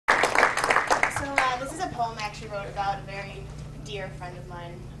This is a poem I actually wrote about a very dear friend of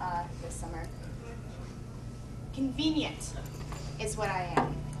mine this summer. Convenient is what I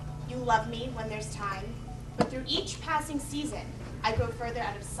am. You love me when there's time, but through each passing season, I grow further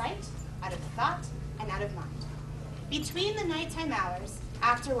out of sight, out of thought, and out of mind. Between the nighttime hours,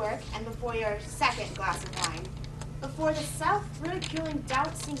 after work, and before your second glass of wine, before the self-ridiculing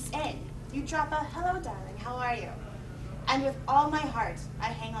doubt sinks in, you drop a "Hello, darling, how are you?" And with all my heart, I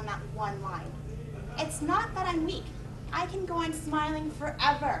hang on that one line. It's not that I'm weak. I can go on smiling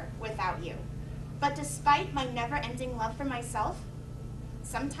forever without you. But despite my never-ending love for myself,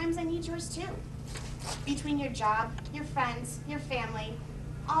 sometimes I need yours too. Between your job, your friends, your family,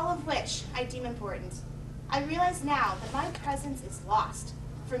 all of which I deem important, I realize now that my presence is lost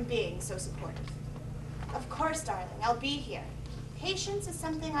from being so supportive. Of course, darling, I'll be here. Patience is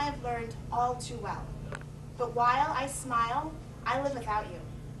something I have learned all too well. But while I smile, I live without you,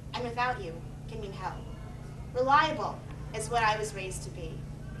 and without you can mean hell. Reliable is what I was raised to be.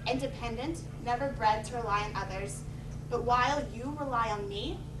 Independent, never bred to rely on others, but while you rely on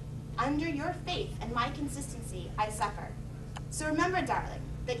me, under your faith and my consistency, I suffer. So remember, darling,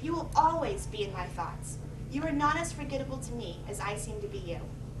 that you will always be in my thoughts. You are not as forgettable to me as I seem to be you.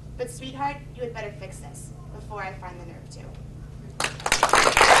 But sweetheart, you had better fix this before I find the nerve to.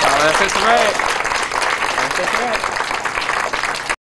 Oh, that's right. That's right.